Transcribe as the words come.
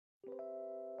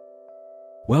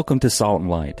Welcome to Salt and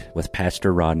Light with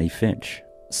Pastor Rodney Finch.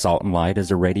 Salt and Light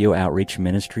is a radio outreach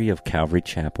ministry of Calvary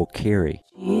Chapel, Cary.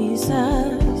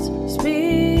 Jesus,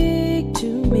 speak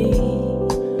to me.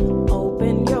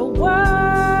 Open your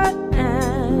word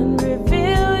and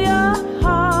reveal your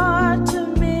heart to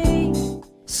me.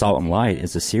 Salt and Light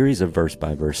is a series of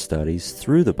verse-by-verse studies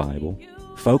through the Bible,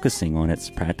 focusing on its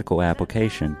practical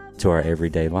application to our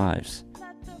everyday lives.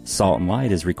 Salt and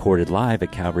Light is recorded live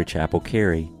at Calvary Chapel,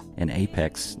 Cary in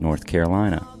Apex, North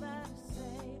Carolina.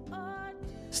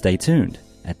 Stay tuned.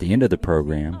 At the end of the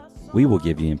program, we will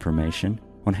give you information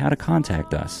on how to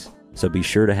contact us, so be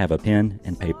sure to have a pen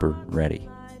and paper ready.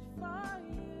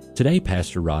 Today,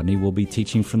 Pastor Rodney will be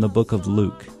teaching from the book of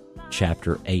Luke,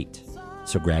 chapter 8.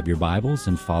 So grab your Bibles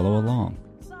and follow along.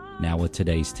 Now with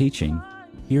today's teaching,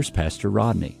 here's Pastor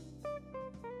Rodney.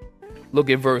 Look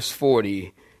at verse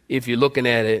 40. If you're looking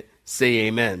at it, say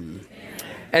amen.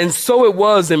 And so it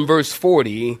was in verse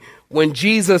 40, when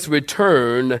Jesus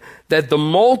returned, that the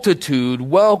multitude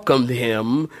welcomed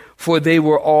him, for they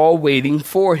were all waiting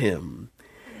for him.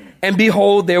 And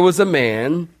behold, there was a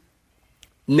man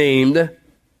named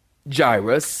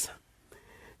Jairus.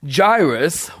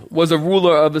 Jairus was a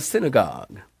ruler of a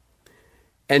synagogue.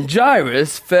 And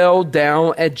Jairus fell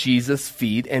down at Jesus'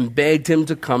 feet and begged him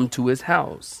to come to his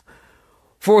house.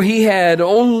 For he had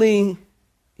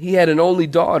an only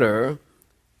daughter,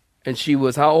 and she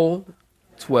was how old?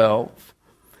 12.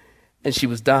 And she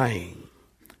was dying.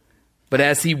 But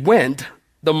as he went,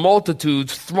 the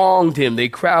multitudes thronged him. They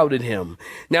crowded him.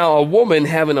 Now a woman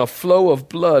having a flow of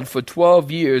blood for 12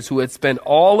 years, who had spent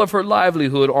all of her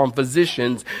livelihood on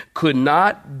physicians, could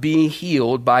not be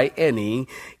healed by any,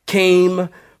 came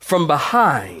from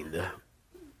behind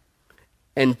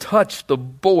and touched the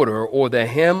border or the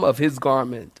hem of his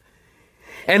garment.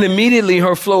 And immediately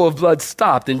her flow of blood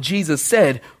stopped, and Jesus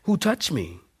said, "Who touched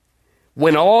me?"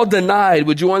 When all denied,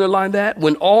 would you underline that?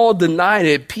 When all denied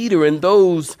it, Peter and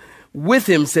those with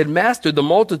him said, "Master, the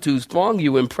multitudes throng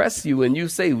you and press you, and you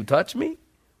say, 'Who touched me?'"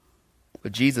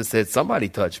 But Jesus said, "Somebody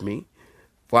touched me,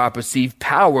 for I perceive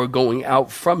power going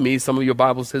out from me." Some of your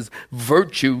Bible says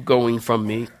virtue going from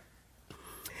me.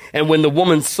 And when the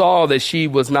woman saw that she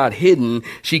was not hidden,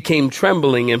 she came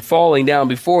trembling and falling down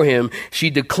before him. She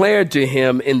declared to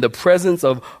him in the presence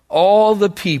of all the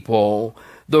people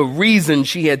the reason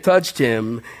she had touched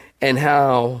him and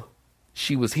how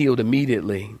she was healed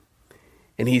immediately.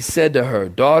 And he said to her,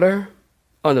 "Daughter,"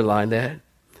 underline that,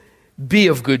 "be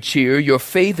of good cheer. Your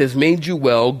faith has made you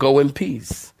well. Go in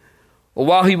peace." Well,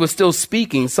 while he was still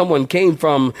speaking, someone came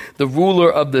from the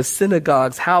ruler of the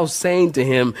synagogue's house, saying to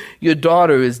him, "Your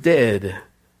daughter is dead.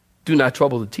 Do not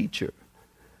trouble the teacher."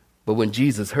 But when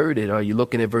Jesus heard it, are you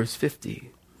looking at verse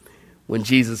 50? When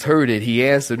Jesus heard it, he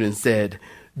answered and said,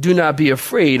 "Do not be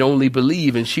afraid, only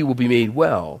believe, and she will be made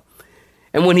well."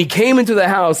 And when he came into the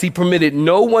house, he permitted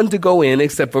no one to go in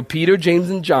except for Peter, James,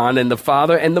 and John, and the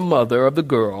father and the mother of the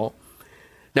girl.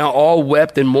 Now all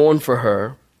wept and mourned for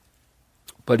her.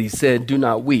 But he said, "Do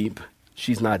not weep.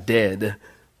 She's not dead,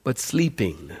 but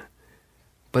sleeping.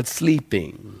 But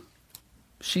sleeping.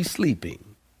 She's sleeping."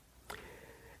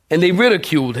 And they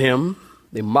ridiculed him.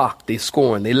 They mocked, they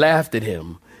scorned, they laughed at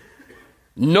him,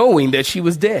 knowing that she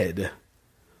was dead.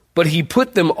 But he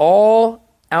put them all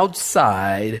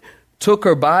outside, took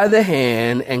her by the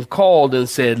hand, and called and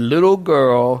said, "Little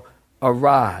girl,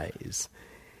 arise."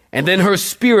 And then her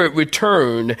spirit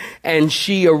returned, and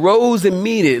she arose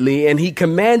immediately, and he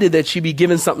commanded that she be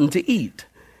given something to eat.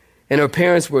 And her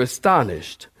parents were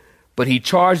astonished, but he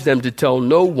charged them to tell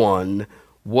no one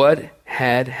what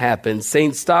had happened.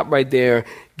 Saints, stop right there.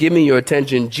 Give me your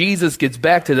attention. Jesus gets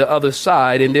back to the other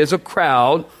side, and there's a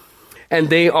crowd, and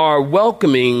they are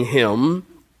welcoming him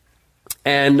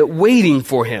and waiting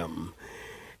for him.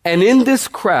 And in this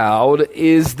crowd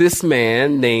is this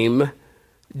man named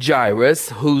Jairus,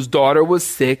 whose daughter was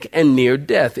sick and near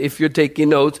death. If you're taking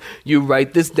notes, you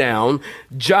write this down.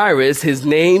 Jairus, his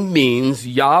name means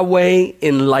Yahweh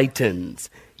enlightens.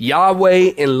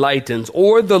 Yahweh enlightens,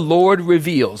 or the Lord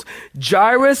reveals.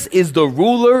 Jairus is the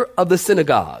ruler of the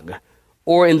synagogue,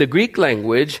 or in the Greek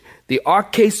language, the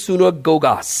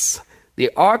archesunagogos.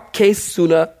 The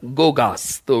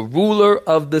archesunagogos, the ruler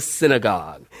of the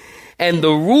synagogue. And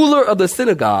the ruler of the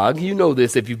synagogue, you know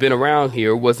this if you've been around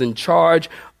here, was in charge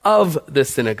of the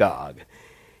synagogue.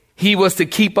 He was to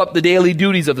keep up the daily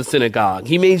duties of the synagogue.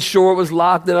 He made sure it was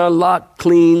locked and unlocked,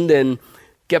 cleaned, and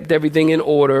kept everything in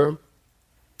order.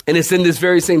 And it's in this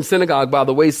very same synagogue, by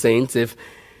the way, saints, if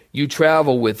you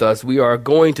travel with us, we are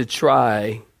going to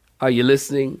try, are you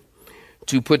listening,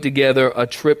 to put together a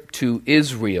trip to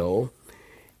Israel.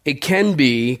 It can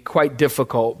be quite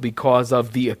difficult because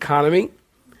of the economy.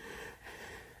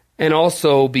 And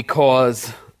also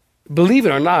because, believe it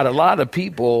or not, a lot of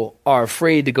people are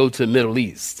afraid to go to the Middle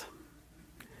East.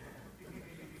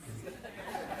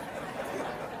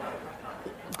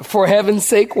 For heaven's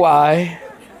sake, why?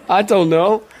 I don't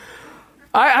know.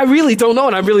 I really don't know,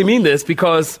 and I really mean this,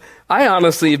 because I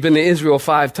honestly have been to Israel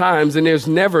 5 times, and there's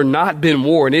never not been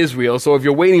war in Israel. So if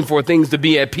you're waiting for things to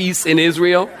be at peace in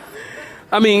Israel,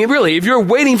 I mean, really, if you're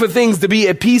waiting for things to be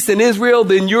at peace in Israel,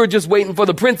 then you're just waiting for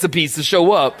the Prince of Peace to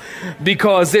show up,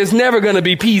 because there's never going to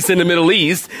be peace in the Middle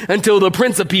East until the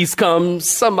Prince of Peace comes.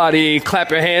 Somebody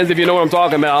clap your hands if you know what I'm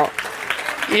talking about,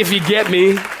 if you get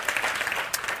me.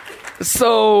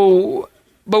 So,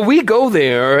 but we go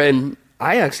there, and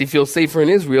I actually feel safer in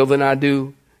Israel than I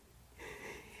do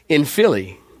in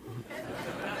Philly.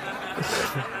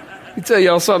 Let me tell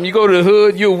y'all something. You go to the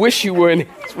hood, you'll wish you were in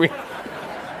Israel.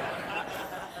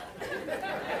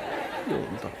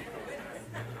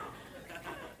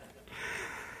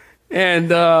 And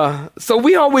so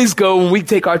we always go when we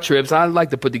take our trips. I like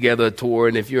to put together a tour,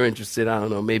 and if you're interested, I don't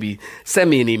know, maybe send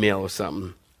me an email or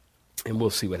something, and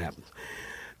we'll see what happens.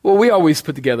 Well, when we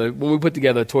put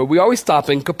together a tour, we always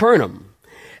stop in Capernaum.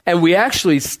 And we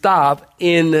actually stop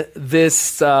in this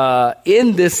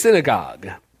synagogue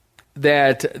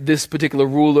that this particular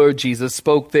ruler, Jesus,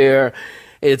 spoke there.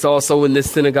 It's also in this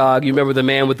synagogue. You remember the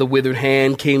man with the withered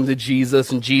hand came to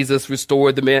Jesus, and Jesus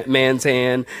restored the man's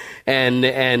hand,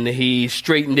 and he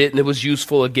straightened it, and it was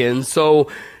useful again.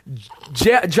 So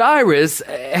Jairus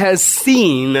has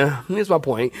seen, here's my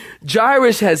point,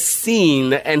 Jairus has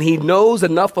seen, and he knows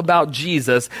enough about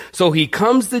Jesus, so he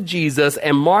comes to Jesus,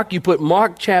 and Mark, you put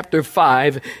Mark chapter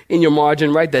 5 in your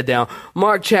margin, write that down.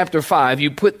 Mark chapter 5,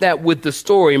 you put that with the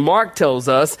story. Mark tells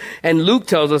us, and Luke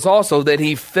tells us also, that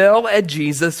he fell at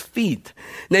Jesus' feet.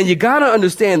 Now you gotta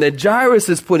understand that Jairus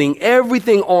is putting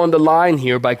everything on the line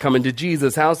here by coming to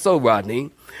Jesus. How so,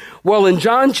 Rodney? Well, in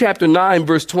John chapter 9,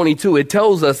 verse 22, it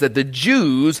tells us that the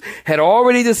Jews had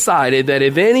already decided that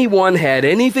if anyone had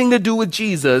anything to do with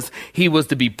Jesus, he was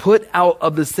to be put out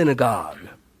of the synagogue.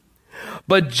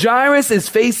 But Jairus is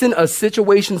facing a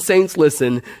situation, saints,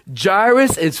 listen,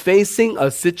 Jairus is facing a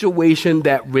situation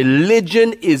that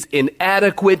religion is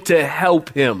inadequate to help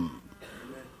him.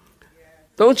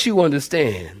 Don't you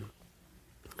understand?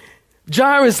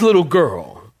 Jairus' little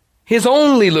girl, his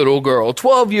only little girl,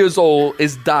 12 years old,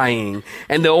 is dying,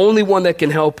 and the only one that can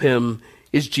help him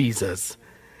is Jesus.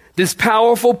 This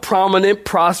powerful, prominent,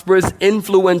 prosperous,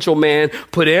 influential man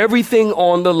put everything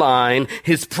on the line,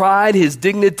 his pride, his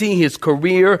dignity, his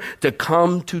career, to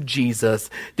come to Jesus.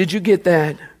 Did you get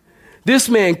that? This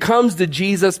man comes to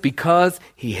Jesus because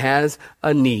he has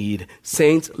a need.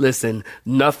 Saints, listen,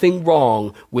 nothing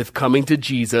wrong with coming to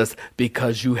Jesus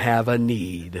because you have a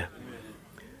need.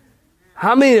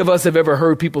 How many of us have ever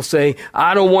heard people say,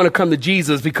 I don't want to come to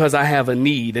Jesus because I have a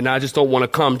need, and I just don't want to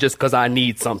come just because I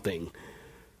need something?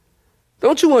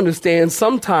 Don't you understand?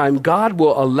 Sometime God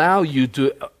will allow you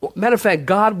to, matter of fact,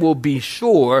 God will be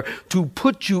sure to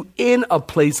put you in a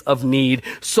place of need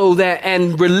so that,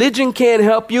 and religion can't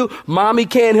help you, mommy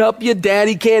can't help you,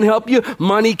 daddy can't help you,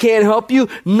 money can't help you,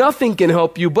 nothing can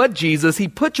help you but Jesus. He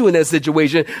put you in that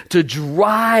situation to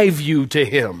drive you to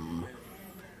him.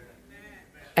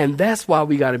 And that's why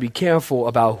we got to be careful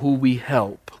about who we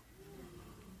help.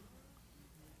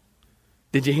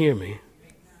 Did you hear me?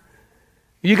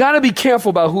 You got to be careful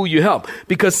about who you help,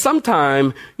 because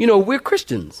sometimes, we're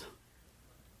Christians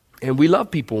and we love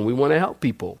people and we want to help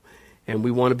people and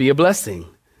we want to be a blessing.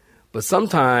 But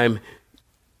sometimes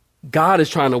God is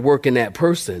trying to work in that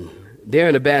person. They're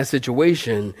in a bad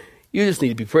situation. You just need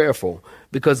to be prayerful,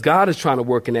 because God is trying to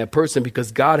work in that person,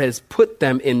 because God has put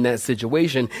them in that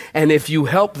situation. And if you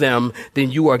help them, then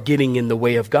you are getting in the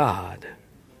way of God.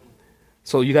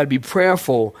 So you got to be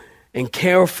prayerful and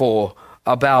careful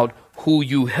about who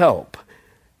you help.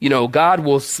 God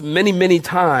will, many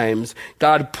times,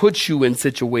 God puts you in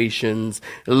situations,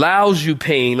 allows you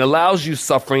pain, allows you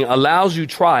suffering, allows you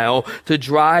trial to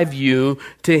drive you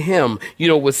to him.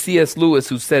 It was C.S. Lewis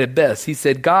who said it best. He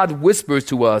said, God whispers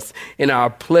to us in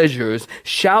our pleasures,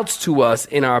 shouts to us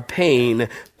in our pain.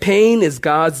 Pain is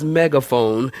God's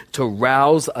megaphone to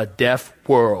rouse a deaf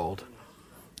world.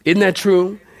 Isn't that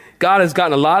true? God has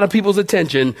gotten a lot of people's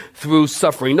attention through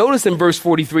suffering. Notice in verse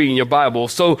 43 in your Bible.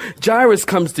 So Jairus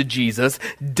comes to Jesus,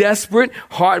 desperate,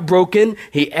 heartbroken.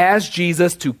 He asks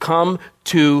Jesus to come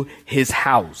to his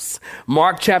house.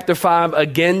 Mark chapter 5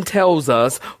 again tells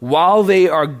us, while they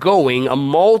are going, a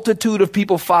multitude of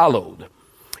people followed,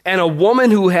 and a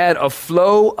woman who had a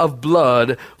flow of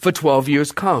blood for 12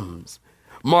 years comes.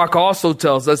 Mark also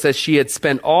tells us that she had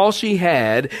spent all she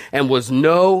had and was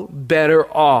no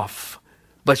better off,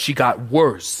 but she got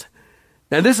worse.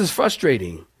 Now, this is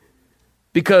frustrating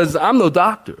because I'm no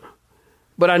doctor,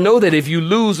 but I know that if you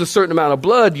lose a certain amount of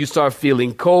blood, you start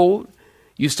feeling cold,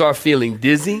 you start feeling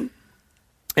dizzy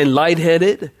and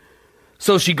lightheaded.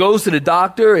 So she goes to the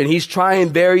doctor and he's trying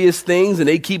various things and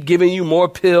they keep giving you more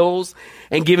pills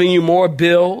and giving you more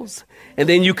bills. And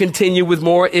then you continue with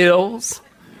more ills.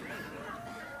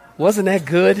 Wasn't that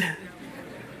good?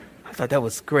 I thought that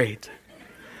was great.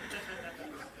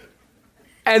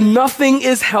 And nothing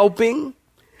is helping.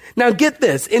 Now get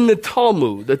this, in the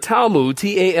Talmud,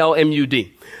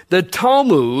 T-A-L-M-U-D, the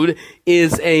Talmud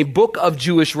is a book of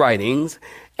Jewish writings,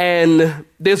 and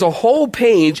there's a whole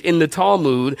page in the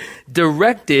Talmud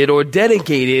directed or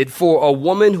dedicated for a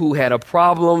woman who had a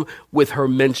problem with her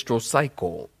menstrual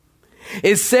cycle.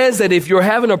 It says that if you're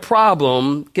having a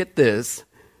problem, get this,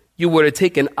 you were to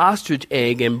take an ostrich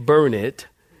egg and burn it,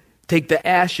 take the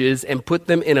ashes and put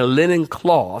them in a linen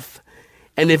cloth,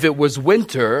 and if it was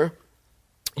winter,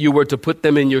 you were to put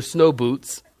them in your snow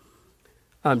boots.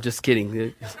 I'm just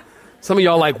kidding. Some of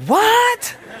y'all like,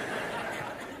 what?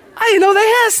 I didn't know they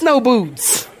had snow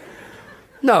boots.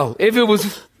 No, if it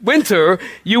was winter,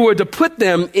 you were to put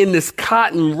them in this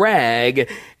cotton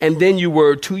rag, and then you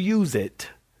were to use it.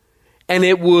 And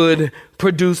it would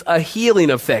produce a healing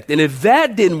effect. And if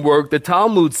that didn't work, the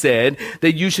Talmud said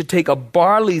that you should take a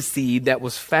barley seed that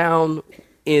was found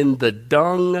in the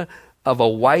dung of a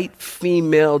white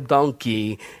female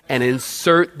donkey and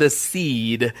insert the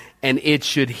seed, and it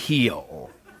should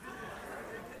heal.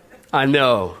 I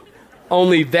know.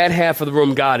 Only that half of the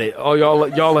room got it. Oh,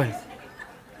 y'all are...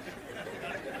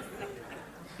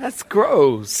 That's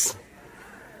gross.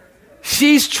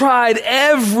 She's tried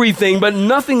everything, but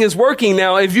nothing is working.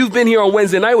 Now, if you've been here on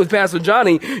Wednesday night with Pastor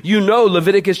Johnny, you know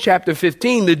Leviticus chapter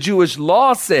 15, the Jewish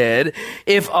law said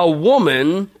if a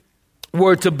woman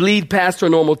were to bleed past her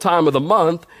normal time of the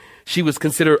month, she was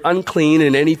considered unclean,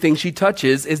 and anything she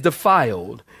touches is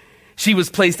defiled. She was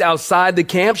placed outside the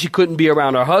camp. She couldn't be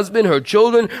around her husband, her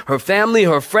children, her family,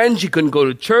 her friends. She couldn't go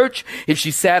to church. If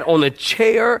she sat on a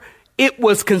chair, it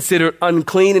was considered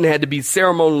unclean and had to be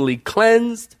ceremonially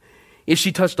cleansed. If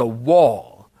she touched a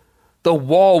wall, the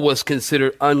wall was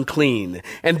considered unclean.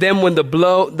 And then when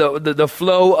the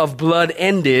flow of blood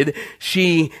ended,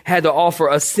 she had to offer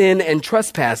a sin and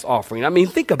trespass offering. I mean,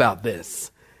 think about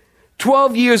this.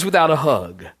 12 years without a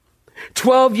hug.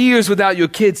 12 years without your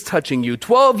kids touching you.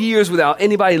 12 years without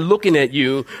anybody looking at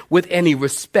you with any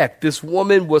respect. This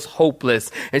woman was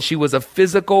hopeless, and she was a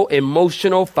physical,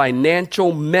 emotional,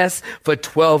 financial mess for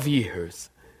 12 years.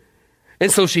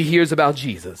 And so she hears about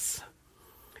Jesus.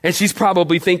 And she's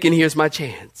probably thinking, here's my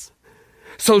chance.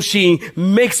 So she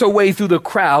makes her way through the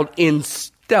crowd in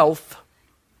stealth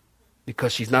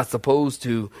because she's not supposed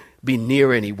to be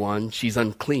near anyone. She's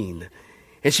unclean.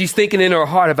 And she's thinking in her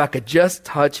heart, if I could just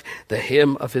touch the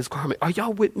hem of his garment. Are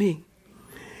y'all with me?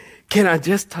 Can I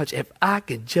just touch? If I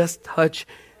could just touch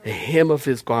the hem of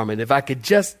his garment, if I could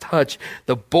just touch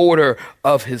the border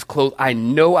of his clothes, I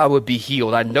know I would be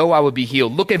healed. I know I would be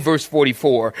healed. Look at verse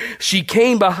 44. She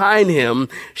came behind him.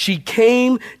 She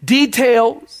came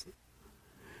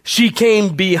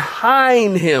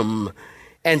behind him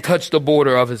and touched the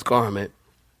border of his garment.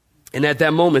 And at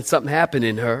that moment, something happened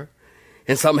in her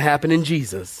and something happened in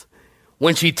Jesus.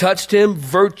 When she touched him,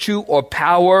 virtue or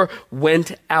power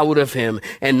went out of him.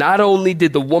 And not only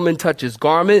did the woman touch his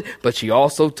garment, but she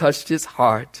also touched his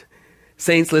heart.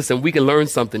 Saints, listen, we can learn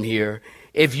something here.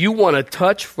 If you want to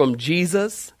touch from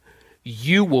Jesus,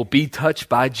 you will be touched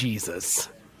by Jesus.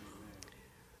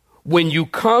 When you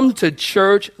come to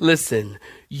church, listen,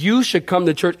 you should come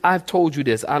to church. I've told you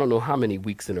this, I don't know how many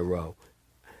weeks in a row.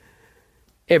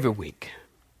 Every week.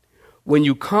 When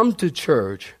you come to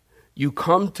church, you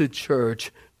come to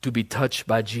church to be touched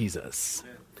by Jesus.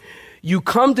 You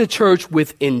come to church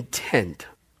with intent.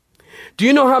 Do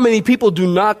you know how many people do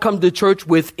not come to church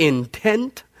with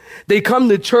intent? They come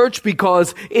to church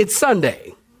because it's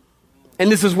Sunday.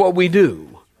 And this is what we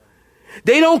do.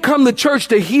 They don't come to church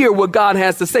to hear what God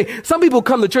has to say. Some people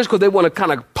come to church because they want to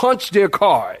kind of punch their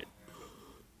card.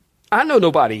 I know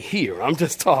nobody here. I'm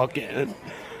just talking.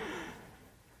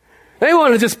 They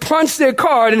want to just punch their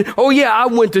card and, oh yeah, I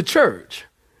went to church.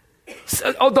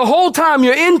 So, the whole time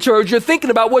you're in church, you're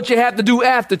thinking about what you have to do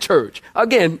after church.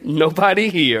 Again, nobody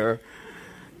here.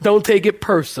 Don't take it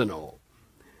personal.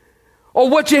 Or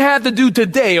what you have to do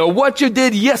today or what you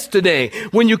did yesterday.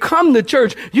 When you come to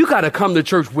church, you got to come to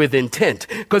church with intent.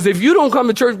 Because if you don't come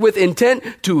to church with intent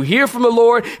to hear from the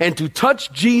Lord and to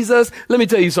touch Jesus, let me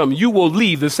tell you something. You will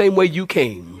leave the same way you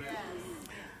came.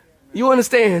 You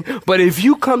understand? But if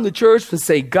you come to church and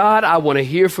say, God, I want to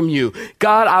hear from you.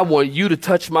 God, I want you to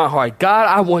touch my heart. God,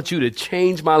 I want you to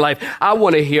change my life. I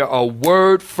want to hear a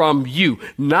word from you,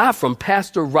 not from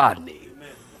Pastor Rodney.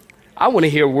 I want to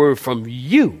hear a word from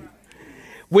you.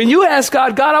 When you ask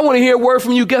God, God, I want to hear a word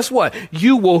from you, guess what?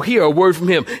 You will hear a word from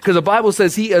him, because the Bible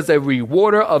says he is a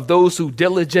rewarder of those who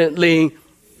diligently.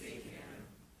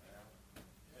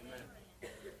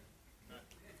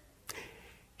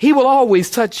 He will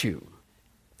always touch you.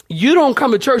 You don't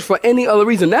come to church for any other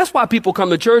reason. That's why people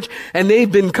come to church, and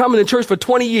they've been coming to church for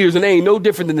 20 years, and they ain't no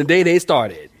different than the day they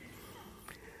started.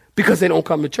 Because they don't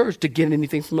come to church to get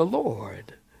anything from the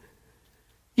Lord.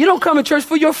 You don't come to church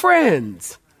for your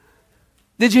friends.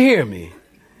 Did you hear me?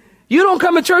 You don't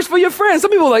come to church for your friends. Some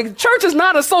people are like, church is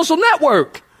not a social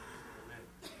network.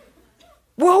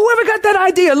 Well, whoever got that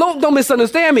idea, don't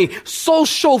misunderstand me.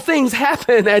 Social things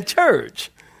happen at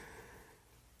church.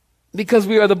 Because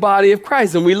we are the body of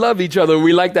Christ and we love each other and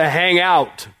we like to hang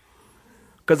out.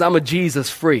 Because I'm a Jesus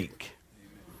freak.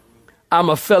 I'm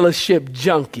a fellowship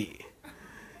junkie.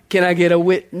 Can I get a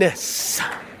witness?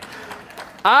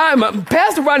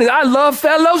 Pastor Rodney, I love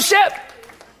fellowship.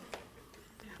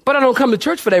 But I don't come to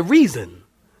church for that reason.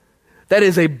 That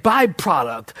is a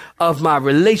byproduct of my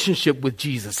relationship with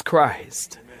Jesus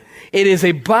Christ. It is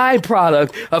a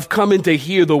byproduct of coming to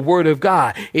hear the word of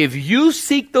God. If you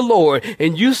seek the Lord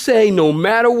and you say, no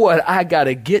matter what, I got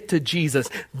to get to Jesus,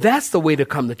 that's the way to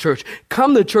come to church.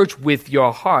 Come to church with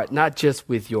your heart, not just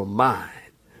with your mind.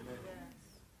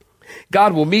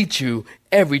 God will meet you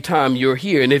every time you're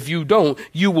here. And if you don't,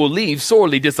 you will leave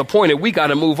sorely disappointed. We got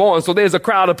to move on. So there's a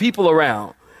crowd of people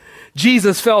around.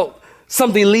 Jesus felt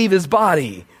something leave his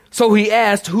body. So he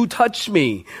asked, who touched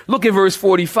me? Look at verse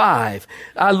 45.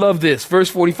 I love this. Verse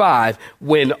 45.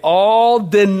 When all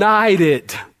denied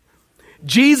it,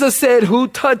 Jesus said, who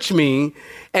touched me?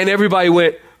 And everybody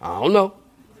went, I don't know.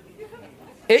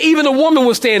 And even the woman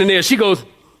was standing there. She goes,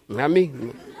 not me.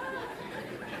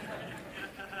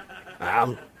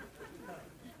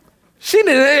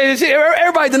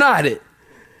 Everybody denied it.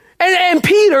 And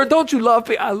Peter, don't you love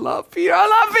Peter? I love Peter. I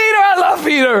love Peter. I love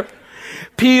Peter.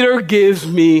 Peter gives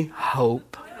me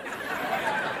hope.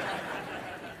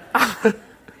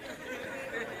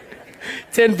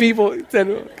 10 people.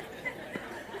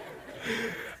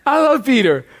 I love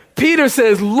Peter. Peter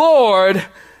says, Lord,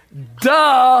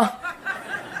 duh.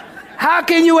 How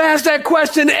can you ask that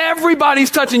question? Everybody's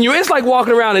touching you. It's like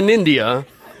walking around in India.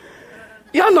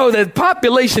 Y'all know that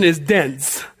population is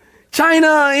dense.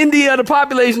 China, India, the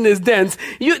population is dense.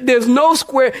 There's no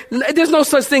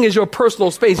such thing as your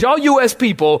personal space. Y'all U.S.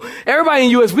 people, everybody in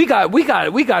the U.S., we got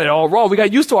it all wrong. We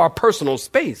got used to our personal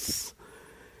space.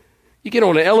 You get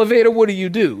on the elevator, what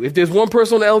do? If there's one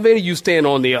person on the elevator, you stand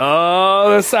on the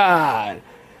other side.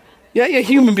 Yeah,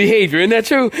 human behavior. Isn't that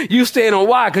true? You stand on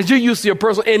why? Because you're used to your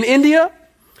personal. In India,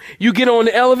 you get on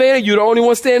the elevator, you're the only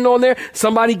one standing on there.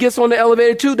 Somebody gets on the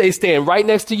elevator too, they stand right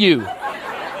next to you.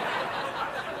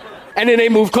 And then they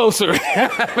move closer.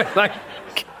 Like,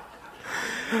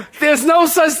 there's no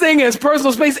such thing as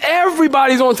personal space.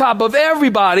 Everybody's on top of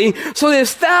everybody. So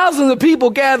there's thousands of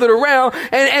people gathered around.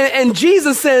 And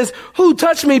Jesus says, who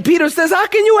touched me? Peter says, how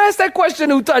can you ask that question,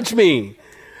 who touched me?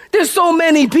 There's so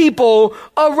many people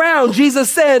around.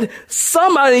 Jesus said,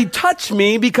 somebody touched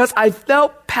me because I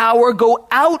felt power go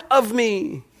out of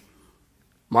me.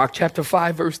 Mark chapter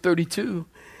 5, verse 32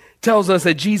 tells us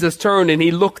that Jesus turned and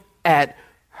he looked at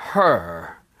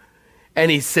her and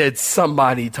he said,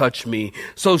 somebody touched me.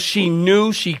 So she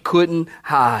knew she couldn't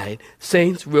hide.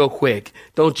 Saints, real quick,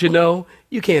 don't you know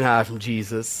you can't hide from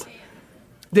Jesus?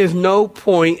 There's no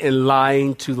point in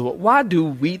lying to the Lord. Why do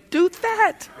we do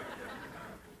that?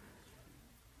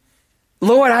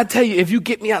 Lord, I tell you, if you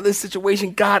get me out of this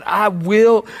situation, God,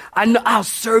 I'll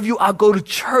serve you. I'll go to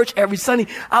church every Sunday.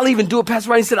 I'll even do it.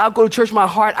 Pastor Ryan said, I'll go to church in my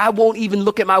heart. I won't even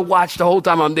look at my watch the whole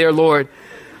time I'm there, Lord.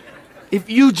 If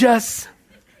you just,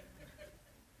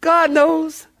 God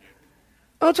knows.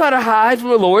 Don't try to hide from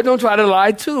the Lord. Don't try to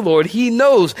lie to the Lord. He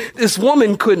knows. This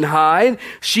woman couldn't hide.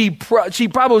 She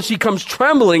comes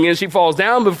trembling and she falls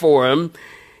down before him.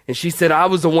 And she said, I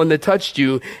was the one that touched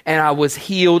you and I was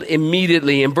healed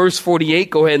immediately. In verse 48,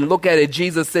 go ahead and look at it.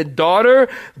 Jesus said, daughter,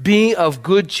 be of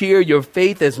good cheer. Your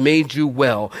faith has made you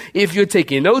well. If you're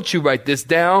taking notes, you write this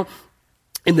down.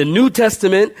 In the New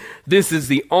Testament, this is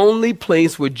the only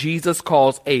place where Jesus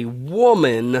calls a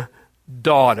woman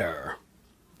daughter.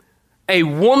 A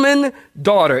woman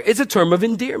daughter. It's a term of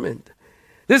endearment.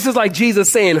 This is like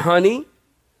Jesus saying, honey,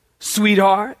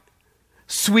 sweetheart,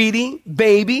 sweetie,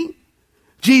 baby.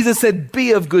 Jesus said,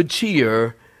 be of good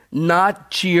cheer.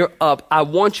 not cheer up. I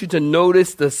want you to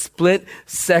notice the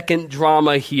split-second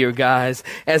drama here, guys,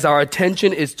 as our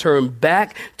attention is turned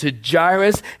back to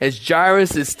Jairus, as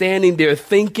Jairus is standing there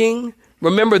thinking.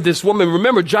 Remember this woman.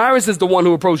 Remember, Jairus is the one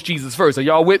who approached Jesus first. Are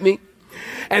y'all with me?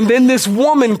 And then this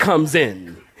woman comes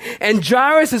in, and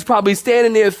Jairus is probably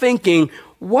standing there thinking,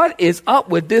 what is up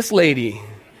with this lady?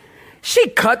 She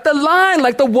cut the line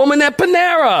like the woman at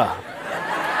Panera.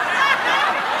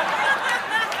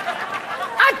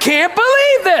 I can't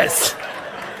believe this.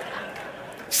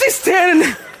 She's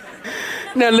standing.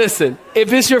 Now listen,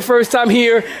 if it's your first time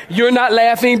here, you're not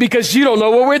laughing because you don't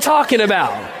know what we're talking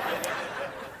about.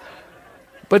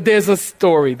 But there's a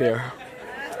story there.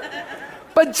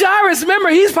 But Jairus, remember,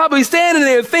 he's probably standing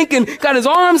there thinking, got his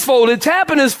arms folded,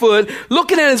 tapping his foot,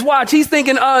 looking at his watch. He's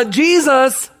thinking,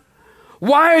 Jesus,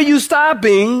 why are you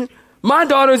stopping? My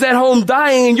daughter's at home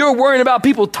dying and you're worrying about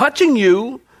people touching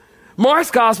you.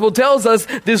 Mark's gospel tells us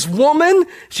this woman,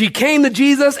 she came to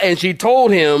Jesus and she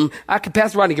told him,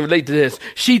 Pastor Rodney can relate to this.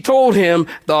 She told him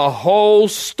the whole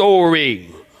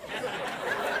story.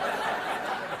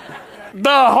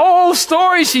 The whole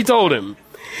story she told him.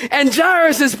 And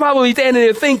Jairus is probably standing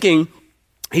there thinking,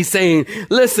 he's saying,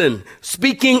 listen,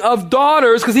 speaking of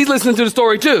daughters, because he's listening to the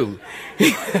story too.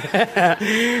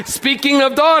 Speaking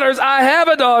of daughters, I have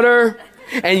a daughter.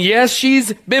 And yes,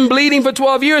 she's been bleeding for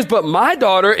 12 years, but my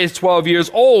daughter is 12 years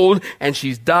old and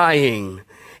she's dying.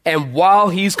 And while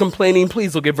he's complaining,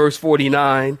 please look at verse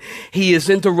 49. He is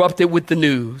interrupted with the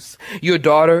news. Your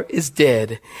daughter is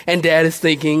dead. And dad is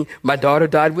thinking, my daughter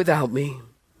died without me.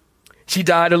 She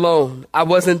died alone. I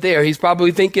wasn't there. He's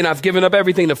probably thinking, I've given up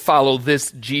everything to follow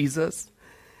this Jesus.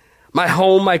 My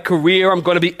home, my career, I'm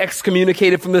going to be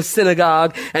excommunicated from the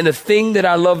synagogue. And the thing that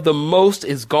I love the most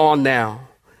is gone now.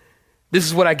 This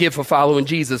is what I get for following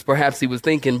Jesus. Perhaps he was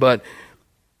thinking, but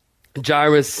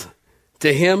Jairus,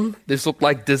 to him, this looked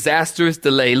like disastrous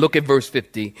delay. Look at verse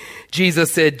 50.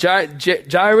 Jesus said,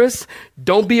 Jairus,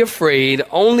 don't be afraid.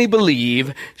 Only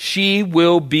believe. She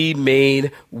will be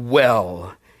made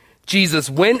well. Jesus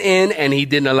went in and he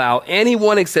didn't allow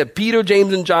anyone except Peter,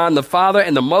 James, and John, the father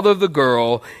and the mother of the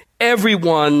girl.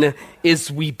 Everyone is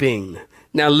weeping.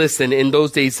 Now listen, in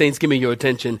those days, saints, give me your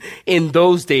attention. In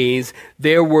those days,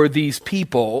 there were these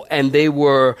people and they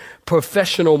were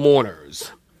professional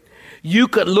mourners. You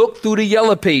could look through the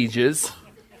yellow pages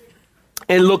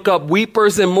and look up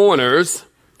weepers and mourners,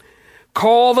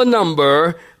 call the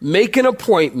number, make an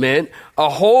appointment. A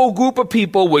whole group of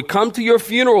people would come to your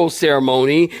funeral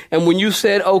ceremony. And when you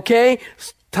said, okay,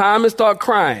 time to start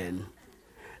crying,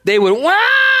 they would, wah,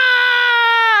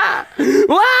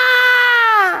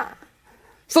 wah.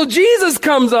 So Jesus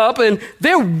comes up and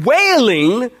they're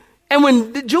wailing. And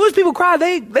when the Jewish people cry,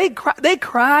 they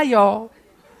cry, y'all.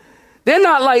 They're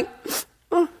not like,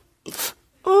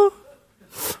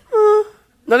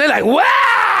 No, they're like,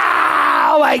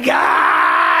 wow, oh my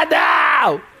God,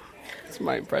 no. That's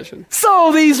my impression.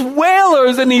 So these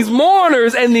wailers and these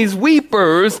mourners and these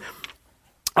weepers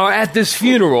are at this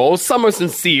funeral. Some are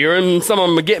sincere and some of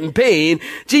them are getting paid.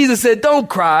 Jesus said, don't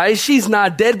cry. She's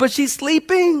not dead, but she's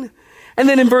sleeping. And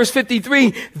then in verse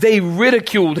 53, they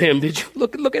ridiculed him. Did you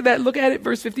look at that? Look at it,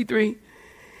 verse 53.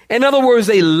 In other words,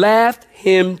 they laughed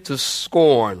him to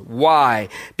scorn. Why?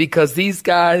 Because these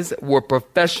guys were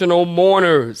professional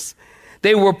mourners.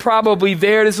 They were probably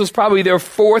there. This was probably their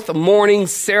fourth mourning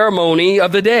ceremony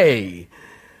of the day.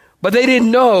 But they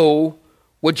didn't know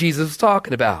what Jesus was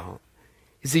talking about.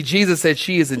 You see, Jesus said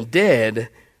she isn't dead.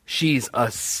 She's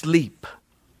asleep.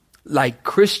 Like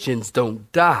Christians don't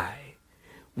die.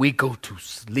 We go to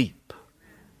sleep.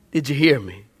 Did you hear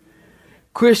me?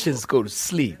 Christians go to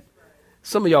sleep.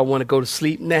 Some of y'all want to go to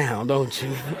sleep now, don't you?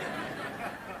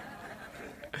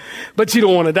 But you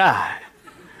don't want to die.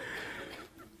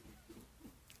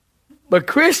 But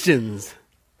Christians,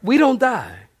 we don't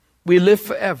die. We live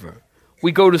forever.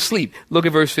 We go to sleep. Look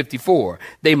at verse 54.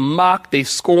 They mock, they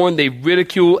scorn, they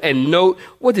ridicule, and note,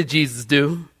 what did Jesus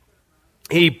do?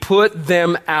 He put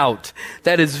them out.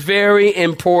 That is very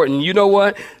important. You know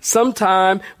what?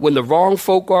 Sometime when the wrong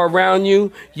folk are around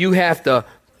you, you have to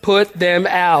put them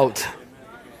out.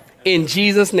 In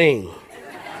Jesus' name.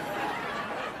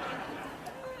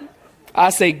 I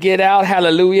say, get out,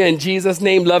 hallelujah, in Jesus'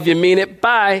 name, love you, mean it,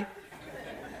 bye.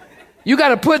 You got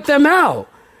to put them out.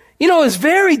 You know, it's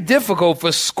very difficult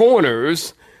for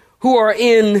scorners who are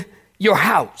in your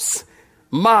house,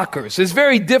 mockers. It's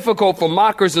very difficult for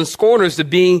mockers and scorners to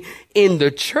be in the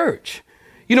church.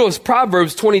 You know, it's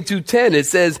Proverbs 22:10. It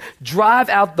says, drive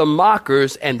out the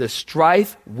mockers and the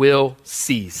strife will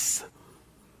cease.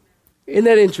 Isn't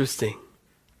that interesting?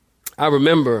 I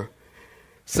remember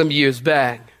some years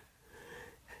back,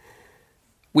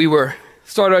 We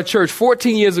started our church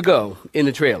 14 years ago in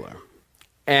the trailer.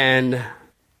 And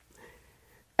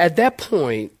at that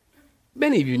point,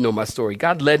 many of you know my story.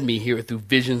 God led me here through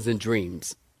visions and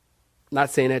dreams. Not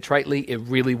saying that tritely, it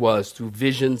really was. Through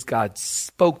visions, God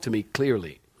spoke to me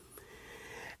clearly.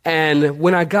 And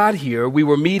when I got here, we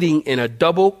were meeting in a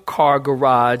double-car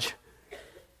garage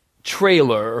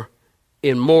trailer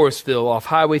in Morrisville off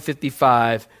Highway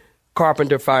 55,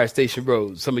 Carpenter Fire Station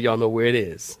Road. Some of y'all know where it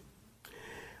is.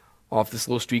 Off this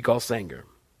little street called Sanger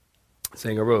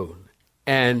Road.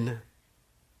 And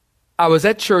I was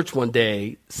at church one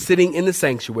day, sitting in the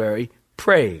sanctuary,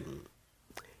 praying.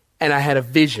 And I had a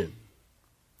vision.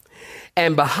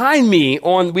 And behind me,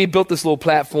 we built this little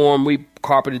platform. We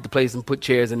carpeted the place and put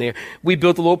chairs in there. We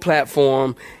built a little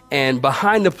platform. And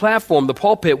behind the platform, the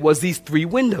pulpit, was these 3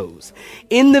 windows.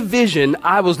 In the vision,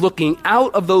 I was looking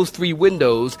out of those 3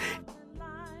 windows.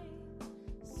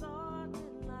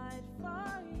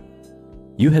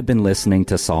 You have been listening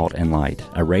to Salt and Light,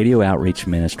 a radio outreach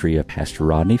ministry of Pastor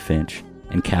Rodney Finch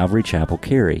and Calvary Chapel,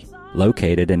 Cary,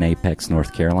 located in Apex,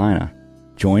 North Carolina.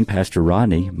 Join Pastor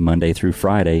Rodney Monday through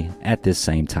Friday at this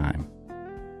same time.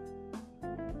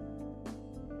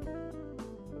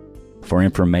 For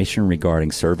information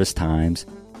regarding service times,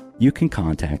 you can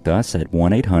contact us at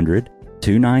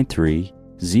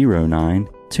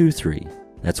 1-800-293-0923.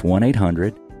 That's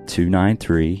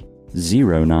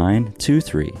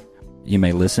 1-800-293-0923. You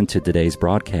may listen to today's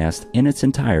broadcast in its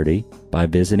entirety by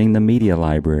visiting the media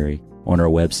library on our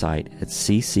website at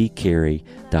cccary.org.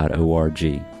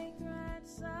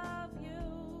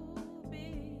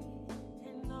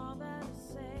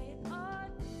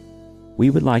 We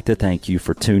would like to thank you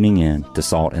for tuning in to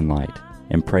Salt and Light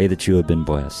and pray that you have been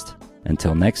blessed.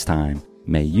 Until next time,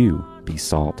 may you be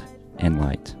salt and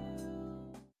light.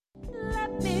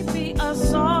 Let me be a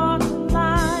salt.